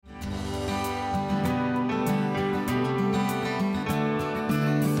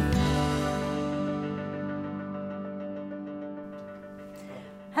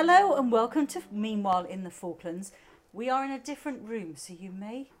Hello and welcome to Meanwhile in the Falklands. We are in a different room, so you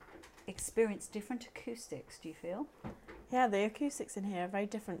may experience different acoustics, do you feel? Yeah, the acoustics in here are very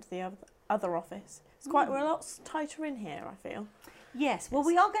different to the other office. We're a lot tighter in here, I feel. Yes, well,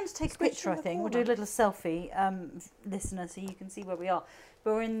 we are going to take a picture, I think. corner. We'll do a little selfie, listener, so you can see where we are.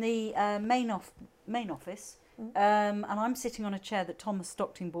 But we're in the main office, and I'm sitting on a chair that Thomas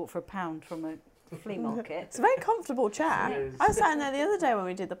Stockton bought for £1 from a flea market. It's a very comfortable chair. I sat in there the other day when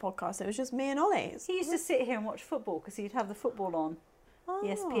we did the podcast. It was just me and Ollie. He used to sit here and watch football because he'd have the football on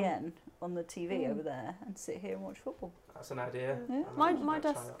ESPN on the TV over there and sit here and watch football. That's an idea. Yeah. My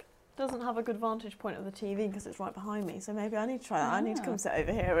desk doesn't have a good vantage point of the TV because it's right behind me, so maybe I need to try that. I need to come sit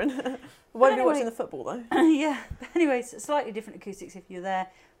over here and won't be watching the football though. Yeah, but anyways, slightly different acoustics if you're there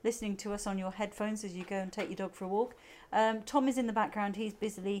listening to us on your headphones as you go and take your dog for a walk. Tom is in the background. He's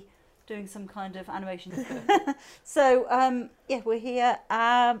busily doing some kind of animation. So, yeah, we're here.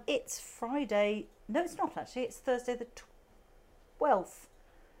 It's Friday. No, it's not actually. It's Thursday the 12th.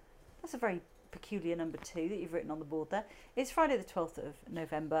 That's a very peculiar number 2 that you've written on the board there. It's Friday the 12th of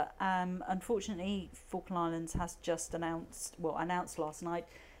November. Unfortunately, Falkland Islands has just announced last night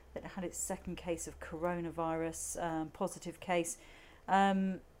that it had its second case of coronavirus, positive case.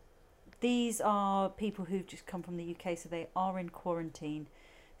 These are people who've just come from the UK, so they are in quarantine.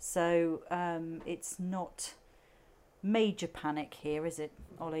 So it's not major panic here, is it,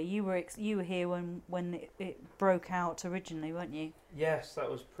 Ollie? You were here when it broke out originally, weren't you? Yes, that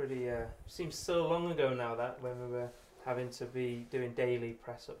was pretty. Seems so long ago now that when we were having to be doing daily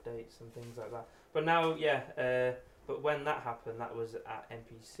press updates and things like that. But now, yeah. But when that happened, that was at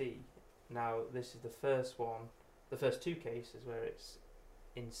NPC. Now this is the first one, the first 2 cases where it's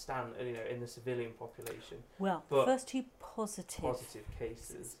in the civilian population. Well, the first 2 positive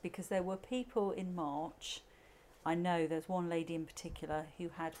cases. Because there were people in March. I know there's one lady in particular who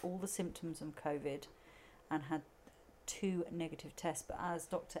had all the symptoms of COVID and had 2 negative tests. But as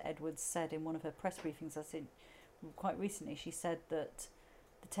Dr. Edwards said in one of her press briefings I seen quite recently, she said that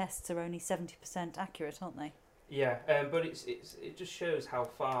the tests are only 70% accurate, aren't they? Yeah, but it just shows how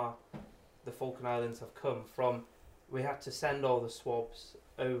far the Falkland Islands have come from. We had to send all the swabs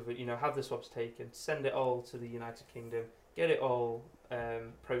over, have the swabs taken, send it all to the United Kingdom, get it all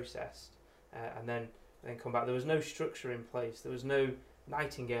processed, and then come back. There was no structure in place. There was no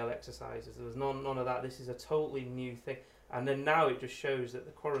Nightingale exercises. There was none of that. This is a totally new thing. And then now it just shows that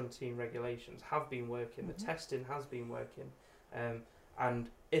the quarantine regulations have been working. The testing has been working. And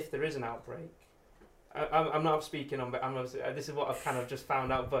if there is an outbreak, I'm not speaking on, but this is what I've kind of just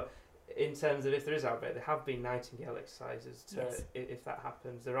found out, but in terms of if there is outbreak, there have been Nightingale exercises if that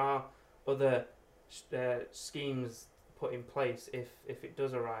happens. There are other schemes put in place if it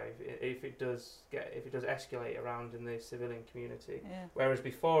does arrive, if it does escalate around in the civilian community. Yeah. Whereas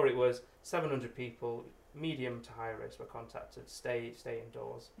before it was 700 people, medium to high risk, were contacted, stay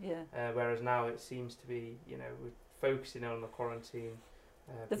indoors. Yeah. Whereas now it seems to be, we're focusing on the quarantine.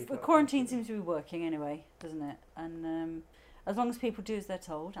 The quarantine seems to be working anyway, doesn't it? And as long as people do as they're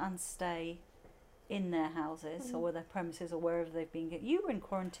told and stay in their houses or their premises or wherever they've been. You were in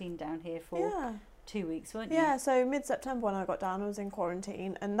quarantine down here for 2 weeks, weren't you? Yeah, so mid-September when I got down, I was in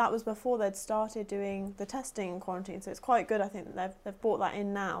quarantine, and that was before they'd started doing the testing in quarantine. So it's quite good, I think, that they've brought that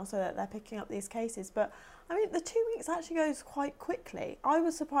in now so that they're picking up these cases. But I mean, the 2 weeks actually goes quite quickly. I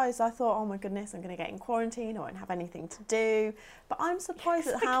was surprised. I thought, oh my goodness, I'm going to get in quarantine. I won't have anything to do. But I'm surprised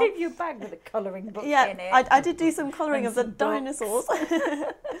at how... I gave you a bag with a colouring book in it. I did do some colouring of the dinosaurs.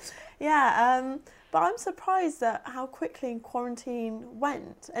 But I'm surprised at how quickly quarantine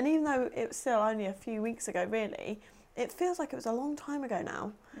went. And even though it was still only a few weeks ago, really, it feels like it was a long time ago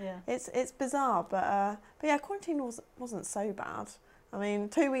now. Yeah. It's bizarre, but yeah, quarantine wasn't so bad. I mean,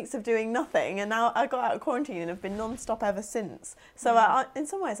 2 weeks of doing nothing, and now I got out of quarantine and have been non-stop ever since. So in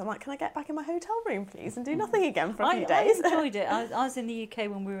some ways, I'm like, can I get back in my hotel room, please, and do nothing again for a few days? I enjoyed it. I was in the UK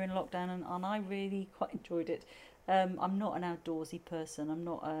when we were in lockdown, and I really quite enjoyed it. I'm not an outdoorsy person. I'm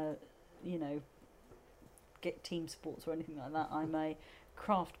not a, get team sports or anything like that. I'm a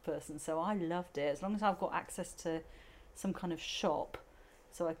craft person, so I loved it. As long as I've got access to some kind of shop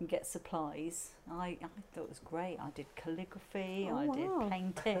so I can get supplies, I thought it was great. I did calligraphy, did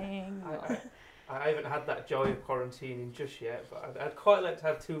painting. I haven't had that joy of quarantining just yet, but I'd quite like to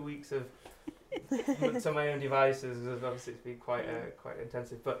have 2 weeks of to my own devices. Obviously it's been quite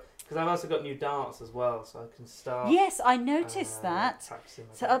intensive, but because I've also got new darts as well, so I can start. Yes, I noticed that.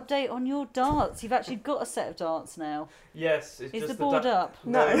 To update on your darts, you've actually got a set of darts now. Yes, is the board up?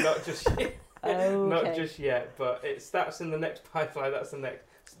 No, not just yet. Okay. Not just yet, but that's in the next pipeline. That's the next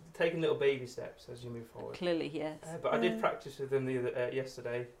taking little baby steps as you move forward. Clearly, yes. But I did practice with them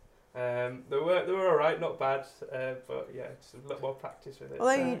yesterday. They were all right, not bad. But yeah, just a lot more practice with it.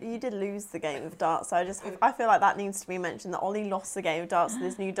 Although you did lose the game of darts, so I feel like that needs to be mentioned, that Ollie lost the game of darts with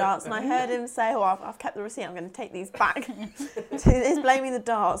his new darts, and I heard him say, "Oh, I've kept the receipt. I'm going to take these back." He's blaming the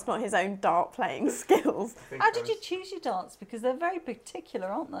darts, not his own dart playing skills. How did you choose your darts? Because they're very particular,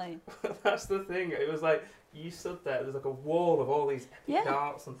 aren't they? That's the thing. It was like you stood there. There's like a wall of all these epic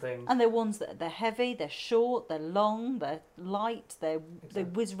darts and things. And they're ones that they're heavy, they're short, they're long, they're light, they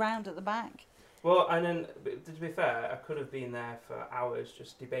whiz round at the back. Well, and then to be fair, I could have been there for hours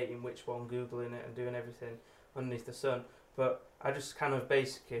just debating which one, googling it and doing everything underneath the sun. But I just kind of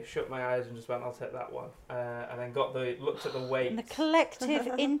basically shut my eyes and just went, I'll take that one. And then looked at the weight. And the collective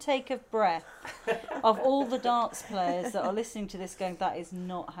intake of breath of all the darts players that are listening to this going, that is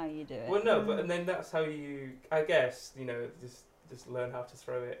not how you do it. Well, no, but and then that's how you, I guess, just learn how to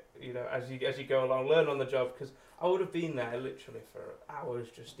throw it, as you go along, learn on the job. Because I would have been there literally for hours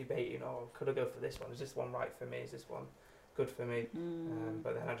just debating, could I go for this one? Is this one right for me? Is this one good for me?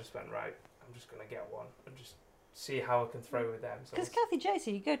 But then I just went, right, I'm just going to get one and just see how I can throw with them. Because Kathy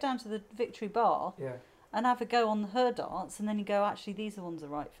Jaycee, you go down to the Victory Bar and have a go on her darts, and then you go, actually, these are the ones that are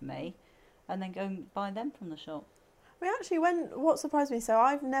right for me, and then go and buy them from the shop. We actually went, what surprised me, so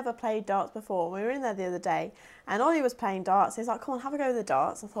I've never played darts before. We were in there the other day, and Ollie was playing darts. He's like, come on, have a go with the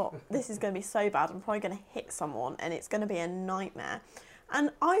darts. I thought, this is going to be so bad. I'm probably going to hit someone, and it's going to be a nightmare.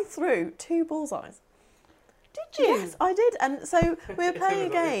 And I threw 2 bullseyes. Did you? Yes, I did. And so we were playing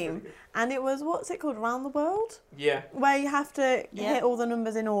a game, and it was, what's it called, Around the World? Yeah. Where you have to hit all the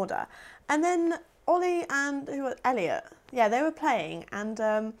numbers in order. And then Ollie and Elliot, they were playing, and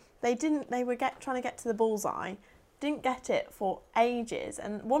they were trying to get to the bullseye, didn't get it for ages,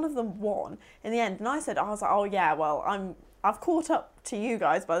 and one of them won in the end. And I was like, oh yeah, well, I've caught up to you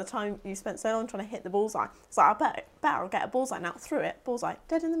guys by the time you spent so long trying to hit the bullseye. So I bet I'll get a bullseye now. Threw it, bullseye,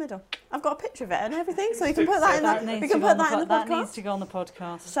 dead in the middle. I've got a picture of it and everything, so you can put that in the podcast. That needs to go on the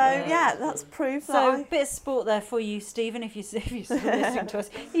podcast. So that's proof. So bit of sport there for you, Stephen. If you're still listening to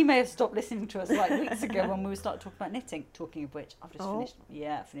us, you may have stopped listening to us like weeks ago when we started talking about knitting. Talking of which, I've just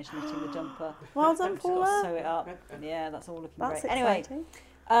finished knitting the jumper. Well done, Paula. Sew it up. Yeah, that's all looking great. Exciting. Anyway.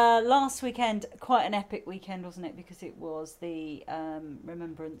 Last weekend, quite an epic weekend, wasn't it? Because it was the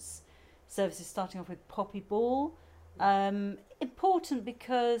remembrance services starting off with Poppy Ball. Important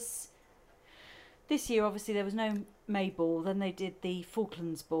because this year, obviously, there was no May Ball. Then they did the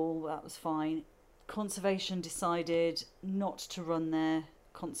Falklands Ball. That was fine. Conservation decided not to run their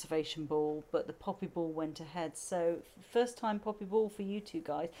conservation ball, but the Poppy Ball went ahead. So first time Poppy Ball for you two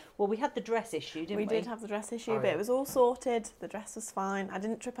guys. Well, we had the dress issue, didn't we? We did have the dress issue, but it was all sorted. The dress was fine. I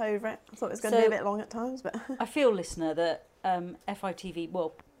didn't trip over it. I thought it was going to be a bit long at times, but I feel, listener, that FITV,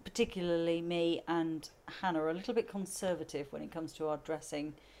 well, particularly me and Hannah, are a little bit conservative when it comes to our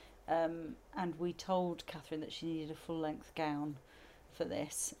dressing, and we told Catherine that she needed a full-length gown for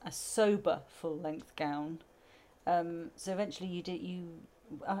this, a sober full-length gown. So eventually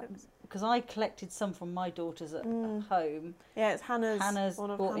because I collected some from my daughters at home. Yeah, it's Hannah's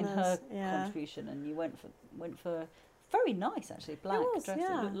brought in her contribution, and you went for very nice, actually, black dress.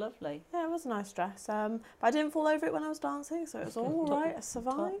 It looked lovely. Yeah, it was a nice dress. But I didn't fall over it when I was dancing, so it was all right. I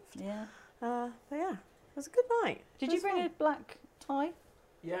survived. But yeah, it was a good night. Did you bring a black tie?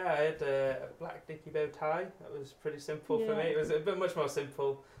 Yeah, I had a black dicky bow tie. That was pretty simple for me. It was a bit much more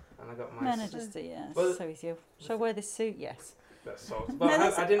simple, and I got my. So easy. Shall I wear this suit? Yes. That's sort.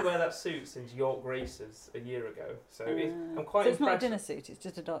 Well, I didn't wear that suit since York Races a year ago, so I'm quite impressed. It's not a dinner suit; it's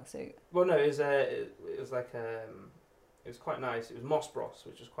just a dark suit. Well, no, it was quite nice. It was Moss Bros,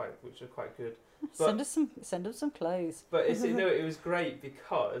 which was quite good. But, send us some clothes. But it was great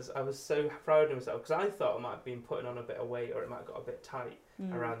because I was so proud of myself, because I thought I might have been putting on a bit of weight, or it might have got a bit tight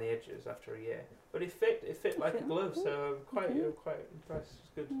around the edges after a year. But it fit like a glove, so I'm quite impressed.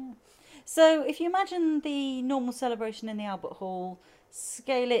 It's good. Yeah. So if you imagine the normal celebration in the Albert Hall,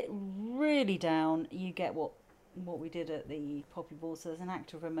 scale it really down, you get what we did at the Poppy Ball. So there's an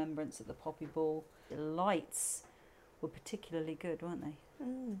act of remembrance at the Poppy Ball. The lights were particularly good, weren't they?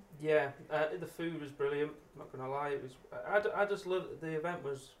 Yeah, the food was brilliant. Not gonna lie, it was. I just loved the event.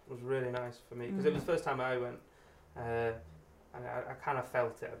 Was really nice for me because it was the first time I went, and I kind of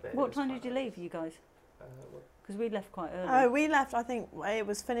felt it a bit. What time did you leave, you guys? Because we left quite early. Oh, we left. I think it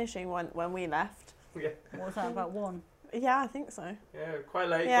was finishing when we left. Yeah. What was that, about 1? Yeah, I think so. Yeah, quite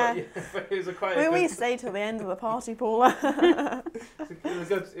late, Yeah. but it was quite. We stayed till the end of the party, Paula. It was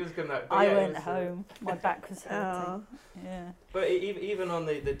good. It was good night. But I yeah, went home. My back was hurting. Oh. Yeah. But even on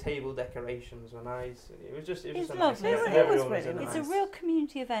the table decorations were nice. It was just It's a lovely. nice It event. was Everyone really nice. It's a real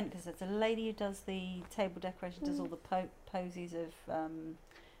community event because there's a lady who does the table decoration, does all the posies of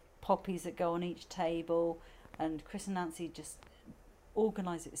poppies that go on each table, and Chris and Nancy just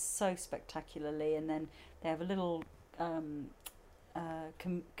organise it so spectacularly, and then they have a little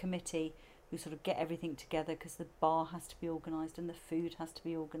committee who sort of get everything together because the bar has to be organised and the food has to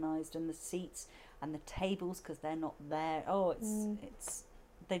be organised and the seats and the tables because they're not there. Oh, it's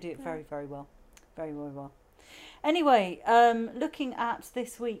they do it very, very well, very, very well. Anyway, looking at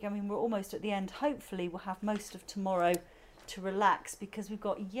this week, I mean, we're almost at the end. Hopefully we'll have most of tomorrow to relax because we've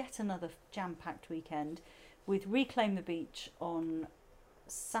got yet another jam-packed weekend with Reclaim the Beach on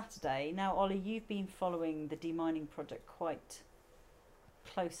Saturday. Now, Ollie, you've been following the demining project quite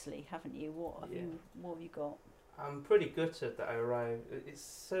closely, haven't you? What have you got? I'm pretty gutted that I arrived.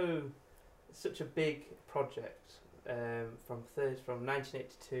 It's such a big project. From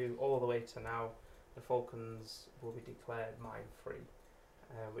 1982 all the way to now, the Falklands will be declared mine-free,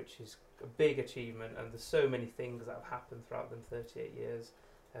 which is a big achievement. And there's so many things that have happened throughout them 38 years.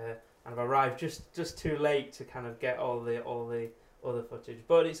 And I've arrived just too late to kind of get all the other footage.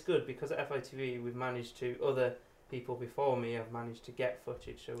 But it's good because at FITV we've managed to, other people before me have managed to get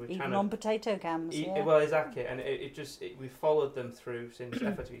footage. So we're Even trying on potato cams. Yeah. Well, exactly. And we followed them through since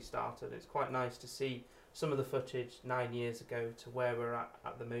FITV started. It's quite nice to see some of the footage 9 years ago to where we're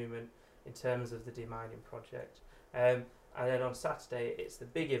at the moment in terms of the demining project. And then on Saturday it's the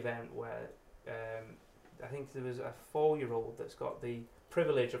big event where I think there was a 4-year-old that's got the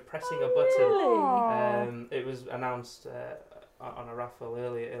privilege of pressing a button. Really? It was announced on a raffle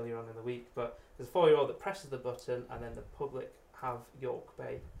earlier on in the week, but there's a 4-year-old that presses the button and then the public have York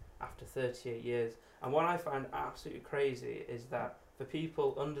Bay after 38 years. And what I find absolutely crazy is that for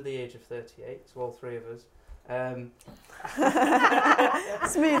people under the age of 38, so all three of us,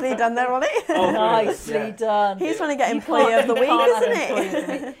 smoothly done there, Ollie. Nicely done. He's trying to get Employee of the Week,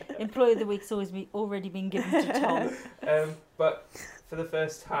 isn't he? Employee of the Week's already been given to Tom. But for the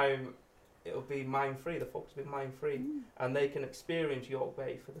first time, it'll be mine-free. The folks will be mine-free, and they can experience York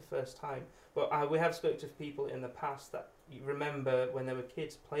Bay for the first time. But we have spoken to people in the past that you remember when there were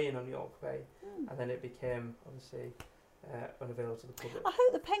kids playing on York Bay, and then it became obviously unavailable to the public. I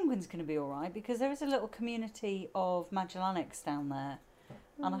hope the penguin's going to be all right because there is a little community of Magellanics down there,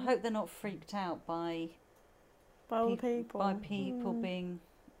 and I hope they're not freaked out by people being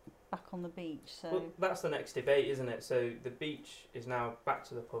back on the beach. So well, that's the next debate, isn't it? So the beach is now back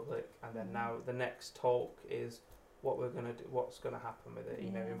to the public, and then now the next talk is what we're going to do, what's going to happen with it.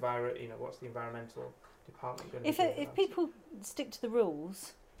 You know, what's the environmental department going to do? If people stick to the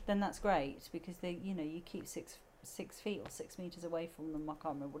rules, then that's great because you keep 6 feet or 6 meters away from them. I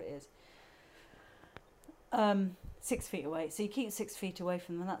can't remember what it is. 6 feet away. So you keep 6 feet away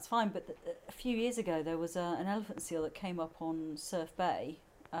from them. That's fine. But a few years ago, there was an elephant seal that came up on Surf Bay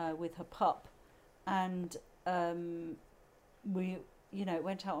with her pup, and it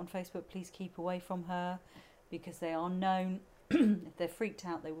went out on Facebook. Please keep away from her because they are known. If they're freaked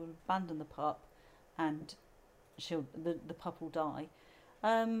out, they will abandon the pup, and the pup will die.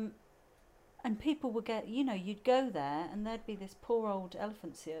 And people would get, you'd go there and there'd be this poor old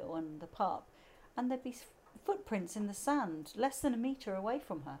elephant seal and the pup, and there'd be footprints in the sand less than a metre away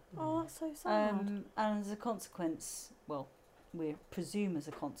from her. Oh, that's so sad. And as a consequence, well, we presume as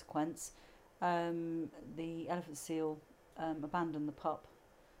a consequence, the elephant seal abandoned the pup.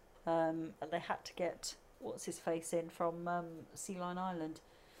 And they had to get, what's his face in from Sea Lion Island?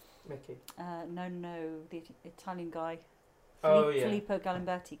 Mickey. No, the Italian guy. Filippo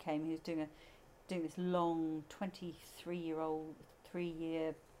Galimberti came. He was doing this long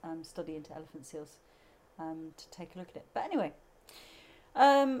 3-year study into elephant seals to take a look at it. But anyway,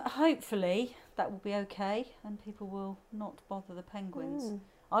 hopefully that will be okay and people will not bother the penguins.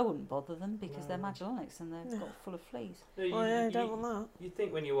 I wouldn't bother them because they're Magellanics and they've got full of fleas. No, you don't want that. You'd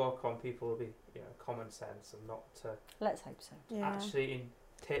think when you walk on, people will be common sense and not to Let's hope so. actually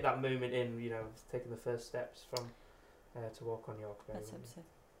take that moment in, taking the first steps from to walk on York Bay. Let's hope so.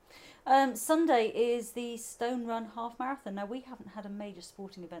 Sunday is the Stone Run Half Marathon. Now, we haven't had a major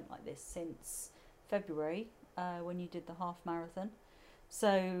sporting event like this since February when you did the half marathon.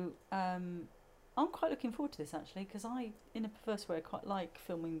 So I'm quite looking forward to this actually because I, in a perverse way, quite like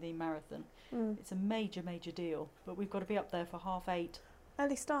filming the marathon. It's a major, major deal. But we've got to be up there for 8:30.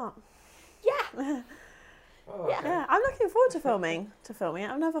 Early start. Yeah. Yeah, I'm looking forward to filming it.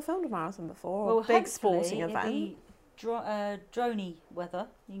 I've never filmed a marathon before. Or a big sporting event. droney weather.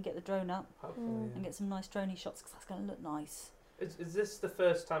 You can get the drone up Hopefully, and get some nice droney shots because that's going to look nice. Is this the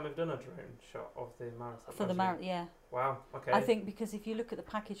first time we've done a drone shot of the marathon? For the marathon, yeah. Wow, okay. I think because if you look at the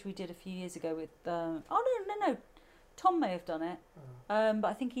package we did a few years ago with... no. Tom may have done it. But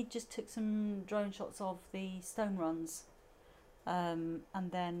I think he just took some drone shots of the stone runs. And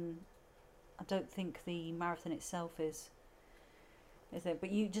then I don't think the marathon itself is it? But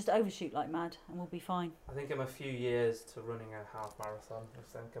you just overshoot like mad and we'll be fine. I think I'm a few years to running a half marathon.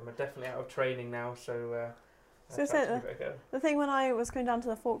 I think I'm definitely out of training now, so... the thing when I was going down to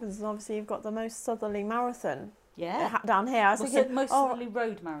the Falklands is obviously you've got the most southerly marathon down here. I was thinking, most southerly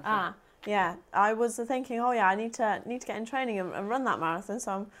road marathon. Yeah, I was thinking, I need to get in training and run that marathon.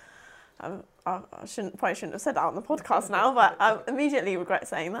 So I probably shouldn't have said that on the podcast now, but I immediately regret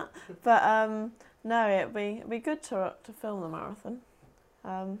saying that. But no, it'd be good to film the marathon.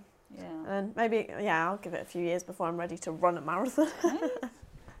 And maybe I'll give it a few years before I'm ready to run a marathon.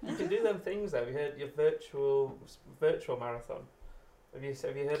 You can do them things though. Have you heard your virtual marathon? Have you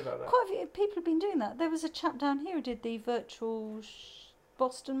heard about that? Quite a few people have been doing that. There was a chap down here who did the virtual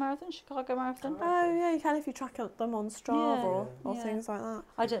Boston Marathon, Chicago Marathon. Oh yeah, you can if you track them on Strava or things like that.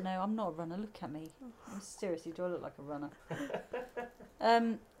 I don't know. I'm not a runner. Look at me. Seriously, do I look like a runner?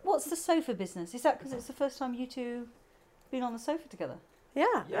 What's the sofa business? Is that because it's the first time you two been on the sofa together?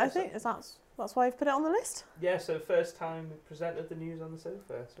 Yeah, I think that's why you've put it on the list. Yeah, so first time we presented the news on the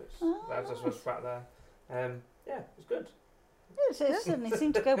sofa, so that was just back there. Yeah, it was good. It certainly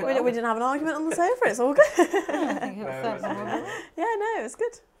seemed to go well. We didn't have an argument on the sofa, it's all good. Yeah, it was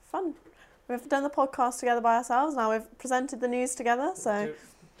good. Fun. We've done the podcast together by ourselves, now we've presented the news together, so...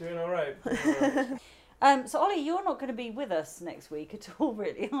 Doing all right. So Ollie, you're not going to be with us next week at all,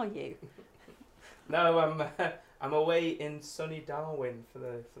 really, are you? No, I'm away in sunny Darwin for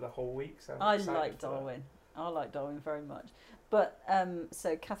the whole week. So I like Darwin. I like Darwin very much. But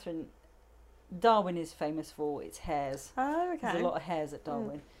so Catherine, Darwin is famous for its hares. Oh, okay. There's a lot of hares at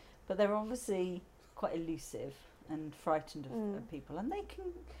Darwin, but they're obviously quite elusive and frightened of people. And they can.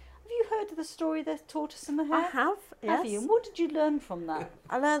 Have you heard of the story, the tortoise and the hare? I have. Yes. Have you? And what did you learn from that?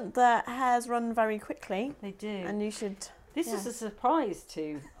 I learned that hares run very quickly. They do. And you should. This is a surprise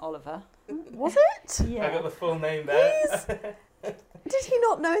to Oliver. Was it? Yeah. I got the full name there. Did he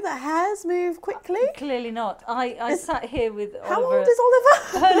not know that hares move quickly? Clearly not. I sat here with Oliver. How old is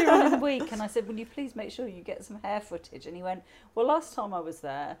Oliver? Earlier on in the week, and I said, will you please make sure you get some hare footage? And he went, well, last time I was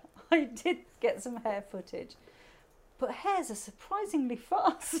there, I did get some hare footage. But hares are surprisingly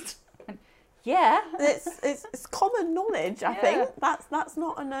fast. Yeah. It's common knowledge, I think. That's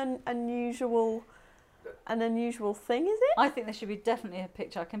not an unusual thing, is it? I think there should be definitely a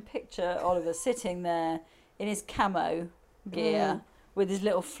picture. I can picture Oliver sitting there in his camo gear with his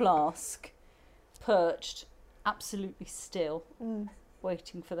little flask, perched, absolutely still,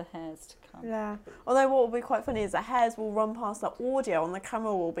 waiting for the hares to come. Yeah. Although what will be quite funny is the hares will run past the audio and the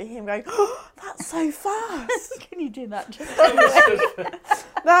camera will be him going, oh, that's so fast. Can you do that?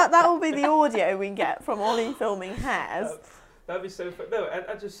 That will be the audio we get from Ollie filming hares. That'd be so fun. No,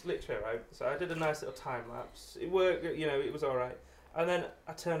 I just literally, right, so I did a nice little time lapse. It worked, it was all right. And then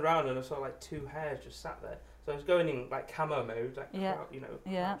I turned around and I saw like two hares just sat there. So I was going in like camo mode, like crouching up,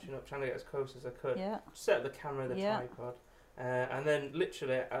 trying to get as close as I could. Yeah. Set the camera, the tripod, and then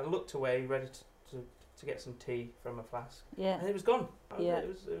literally I looked away, ready to get some tea from a flask. Yeah. And it was gone. It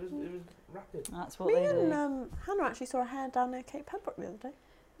was rapid. That's what they do. Me and Hannah actually saw a hare down near Cape Pembroke the other day.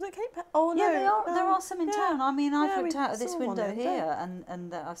 Was it Cape Pembroke? Oh no. Yeah, there are some in town. I mean, I've looked out of this window here,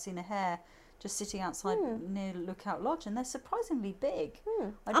 and I've seen a hare just sitting outside near Lookout Lodge, and they're surprisingly big.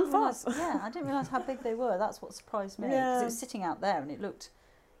 And fast. I didn't realise how big they were. That's what surprised me, because it was sitting out there and it looked,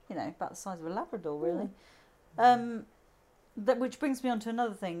 about the size of a Labrador, really. Which brings me on to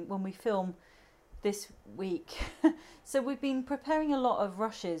another thing. When we film this week, so we've been preparing a lot of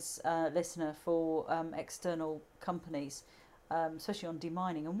rushes, listener, for external companies, especially on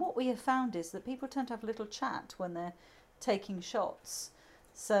demining. And what we have found is that people tend to have a little chat when they're taking shots.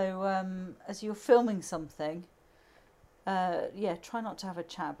 So as you're filming something, try not to have a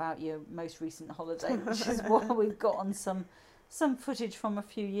chat about your most recent holiday, which is what we've got on some footage from a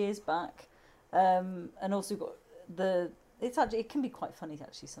few years back, and also got it can be quite funny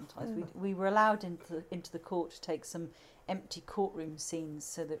actually sometimes. We were allowed into the court to take some empty courtroom scenes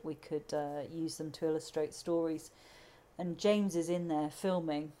so that we could use them to illustrate stories, and James is in there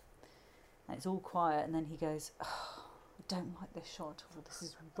filming, and it's all quiet, and then he goes, oh, I don't like this shot. Oh, this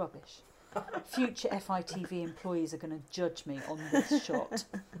is rubbish. Future FITV employees are going to judge me on this shot.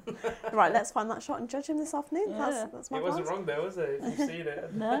 Right, let's find that shot and judge him this afternoon. Yeah. That's my It wasn't wrong though, was it? If you've seen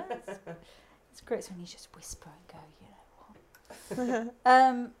it. No. It's great when you just whisper and go, you know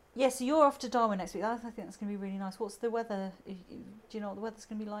what. Yeah, so you're off to Darwin next week. I think that's going to be really nice. What's the weather? Do you know what the weather's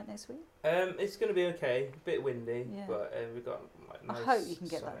going to be like next week? It's going to be okay. A bit windy, but we've got nice. I hope you can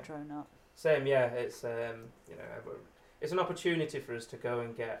get that drone up. Same, yeah. It's it's an opportunity for us to go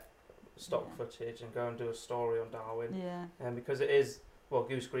and get stock footage and go and do a story on Darwin. Yeah. And because it is, well,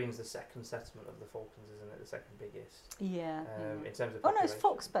 Goose Green's the second settlement of the Falklands, isn't it? The second biggest. Yeah. In terms of population. Oh no, it's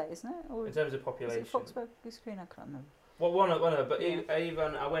Fox Bay, isn't it? Or in terms of population. Is it Fox Bay, Goose Green? I can't remember. Well, one of them, but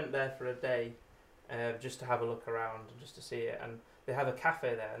even I went there for a day, just to have a look around and just to see it, and they have a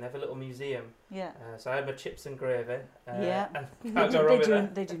cafe there and they have a little museum. Yeah. So I had my chips and gravy. Yeah. And can't go wrong with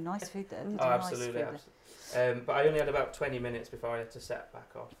that. They do nice food there. Absolutely. But I only had about 20 minutes before I had to set back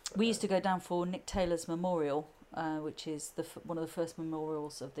off. We used to go down for Nick Taylor's memorial, which is one of the first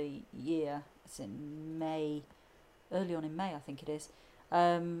memorials of the year. It's in May, early on in May, I think it is.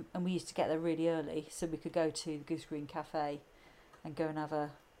 And we used to get there really early so we could go to the Goose Green Cafe and go and have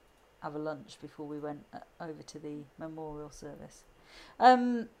a lunch before we went over to the memorial service.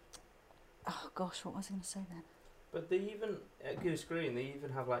 Oh gosh, what was I going to say then? But they even, at Goose Green, they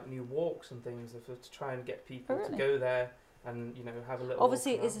even have like new walks and things to try and get people to go there and, have a little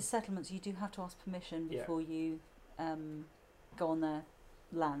Obviously walk it is a settlement, so you do have to ask permission before you go on their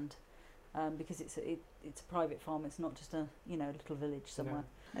land. Because it's a private farm. It's not just a little village somewhere.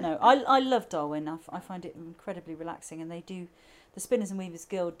 No, I love Darwin. I find it incredibly relaxing, and the Spinners and Weavers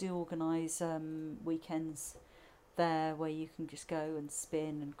Guild do organise weekends there where you can just go and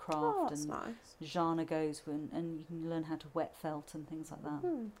spin and craft. Oh, that's and nice. Jana goes and you can learn how to wet felt and things like that.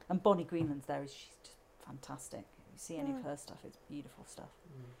 And Bonnie Greenland's there. She's just fantastic. If you see any of her stuff, it's beautiful stuff.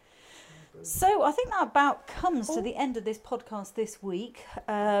 So I think that about comes to the end of this podcast this week.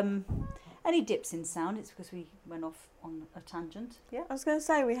 Any dips in sound, it's because we went off on a tangent. Yeah. I was going to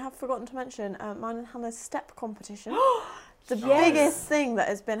say, we have forgotten to mention mine and Hannah's step competition. The biggest thing that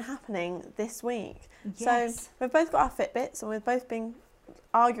has been happening this week. Yes. So we've both got our Fitbits and we've both been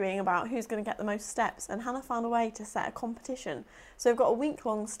arguing about who's going to get the most steps, and Hannah found a way to set a competition. So we've got a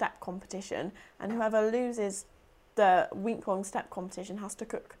week-long step competition, and whoever loses the week-long step competition has to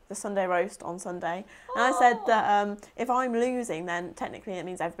cook the Sunday roast on Sunday. And I said that if I'm losing, then technically it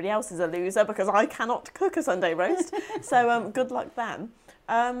means everybody else is a loser because I cannot cook a Sunday roast. So good luck them.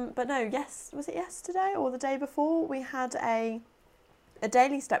 But no, was it yesterday or the day before? We had a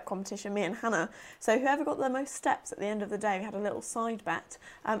daily step competition, me and Hannah. So whoever got the most steps at the end of the day, we had a little side bet,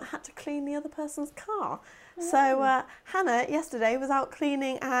 had to clean the other person's car. So Hannah yesterday was out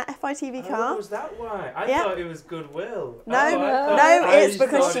cleaning our FITV car. Oh, was that why? I thought it was goodwill. No, it's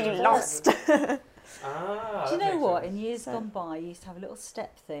because she lost. Do you know what? In years gone by, you used to have a little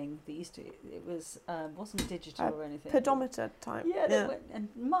step thing that wasn't digital or anything. Pedometer type. Yeah. And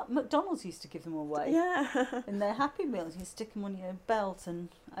McDonald's used to give them away. Yeah. And their Happy Meals, you stick them on your belt, and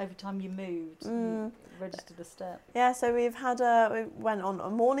every time you moved, you registered a step. Yeah. So we went on a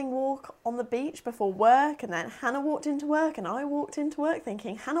morning walk on the beach before work, and then Hannah walked into work, and I walked into work,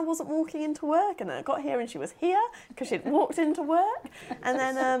 thinking Hannah wasn't walking into work, and then I got here and she was here because she'd walked into work, and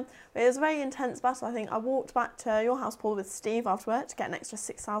then it was a very intense battle. I think I walked back to your house, Paul, with Steve after work to get an extra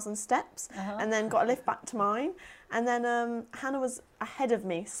 6,000 steps, and then got a lift back to mine. And then Hannah was ahead of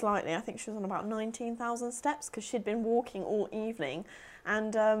me slightly. I think she was on about 19,000 steps because she'd been walking all evening.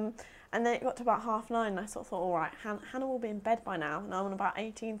 And then it got to about 9:30, and I sort of thought, all right, Hannah will be in bed by now, and I'm on about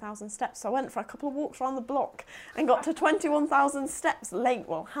 18,000 steps. So I went for a couple of walks around the block and got to 21,000 steps late.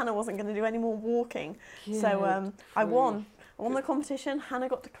 Well, Hannah wasn't going to do any more walking. So I won. I won the competition. Hannah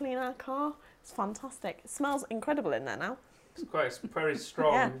got to clean our car. It's fantastic. It smells incredible in there now. It's very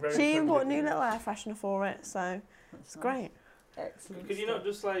strong. Yeah. Very She even bought a new little air freshener for it, so it's great. Excellent. Could you not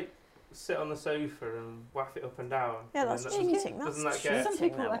just sit on the sofa and waff it up and down? Yeah, that's cheating. Doesn't that get... Some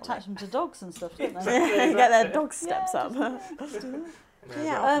people attach them to dogs and stuff, don't they? Yeah, get their dog steps up. No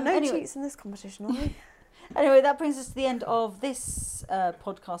anyway. cheats in this competition, are we? Anyway, that brings us to the end of this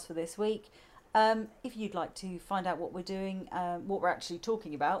podcast for this week. If you'd like to find out what we're doing, what we're actually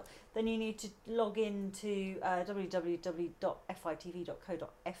talking about, then you need to log in to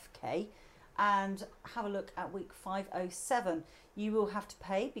www.fitv.co.fk and have a look at week 507. You will have to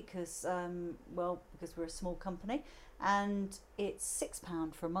pay because we're a small company, and it's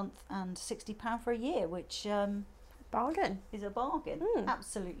 £6 for a month and £60 for a year, which bargain is a bargain.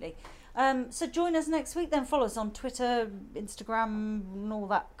 Absolutely. So join us next week. Then follow us on Twitter, Instagram, and all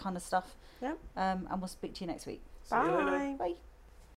that kind of stuff. Yep. And we'll speak to you next week. Bye. Bye.